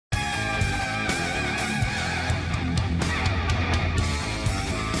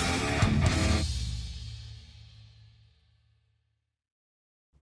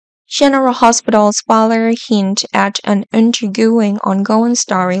General Hospital's father hint at an intriguing ongoing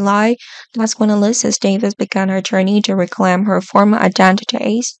storyline. That's when Ulysses Davis began her journey to reclaim her former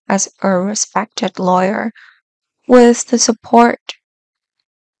identities as a respected lawyer. With the support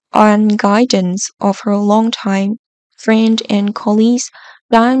and guidance of her longtime friend and colleague,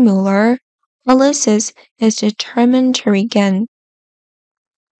 Don Mueller, Ulysses is determined to regain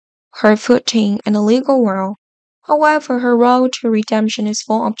her footing in the legal world. However, her road to redemption is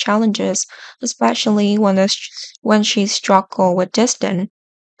full of challenges, especially when she struggles with distance.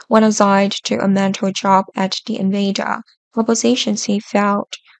 When assigned to a mentor job at the Invader, her position she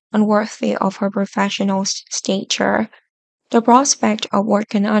felt unworthy of her professional stature. The prospect of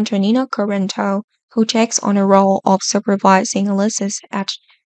working under Nina Corrento, who takes on the role of supervising Ulysses at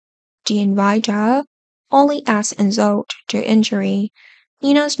the Invader, only adds insult to injury.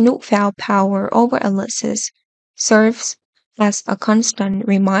 Nina's newfound power over Ulysses serves as a constant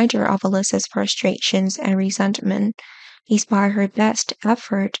reminder of Ulysses' frustrations and resentment, despite her best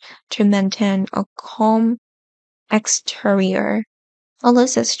effort to maintain a calm exterior.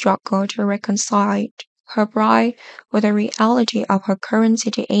 Ulysses struggled to reconcile her pride with the reality of her current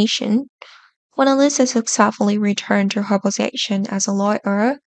situation. When Ulysses successfully returned to her position as a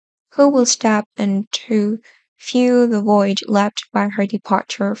lawyer, who will step in to fill the void left by her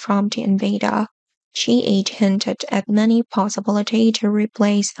departure from the Invader? She hinted at many possibilities to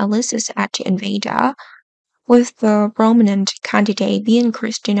replace Ulysses at the Invader, with the prominent candidate being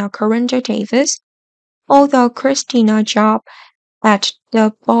Kristina Corrender Davis. Although Kristina's job at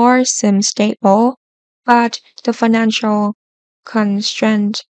the bar seemed stable, but the financial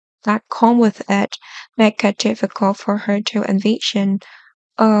constraints that come with it make it difficult for her to envision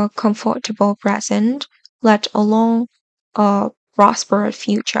a comfortable present, let alone a prosperous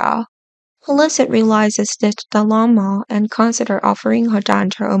future. Felicity realizes this dilemma and considers offering her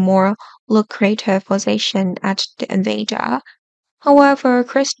daughter a more lucrative position at the Invader. However,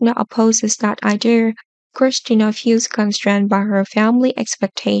 Christina opposes that idea. Christina feels constrained by her family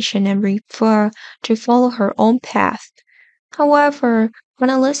expectation and prefer to follow her own path. However, when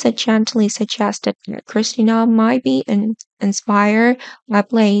Alyssa gently suggested that Christina might be inspired by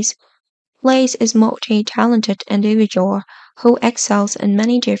Blaze is multi-talented individual who excels in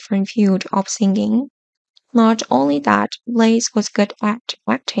many different fields of singing. Not only that, Blaze was good at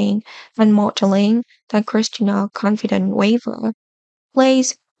acting and modeling that Christina confident waver.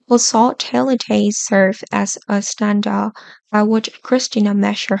 Blaze versatility served as a standard by which Christina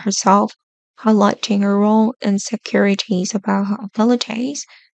measured herself, highlighting her own insecurities about her abilities.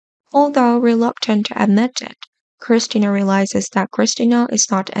 Although reluctant to admit it, Christina realizes that Christina is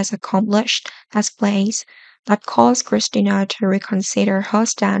not as accomplished as Blaze. That caused Christina to reconsider her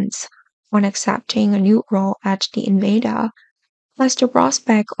stance on accepting a new role at the Invader, as the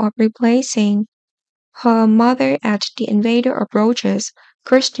prospect of replacing her mother at the Invader approaches.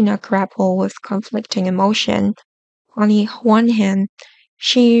 Christina grapples with conflicting emotion. On the one hand,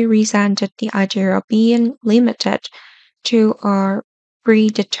 she resented the idea of being limited to a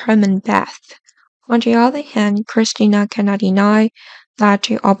predetermined path. On the other hand, Christina cannot deny that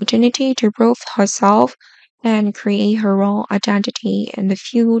the opportunity to prove herself and create her own identity in the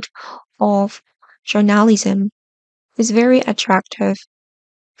field of journalism is very attractive.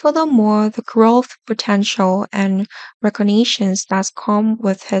 Furthermore, the growth potential and recognitions that come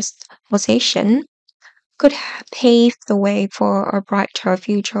with his position could pave the way for a brighter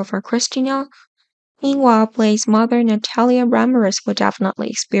future for Christina. Meanwhile, Blake's mother, Natalia Ramirez, would definitely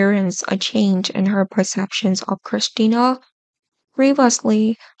experience a change in her perceptions of Christina.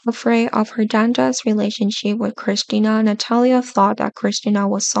 Previously afraid of her Danda's relationship with Christina, Natalia thought that Christina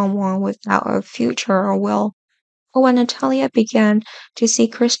was someone without a future or will. But when Natalia began to see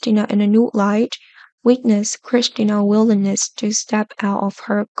Christina in a new light, witnessed Christina's willingness to step out of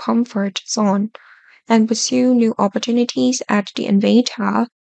her comfort zone and pursue new opportunities at the Invader,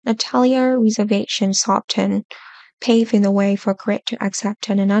 Natalia's reservation softened, paving the way for greater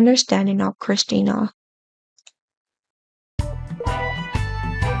acceptance and understanding of Christina.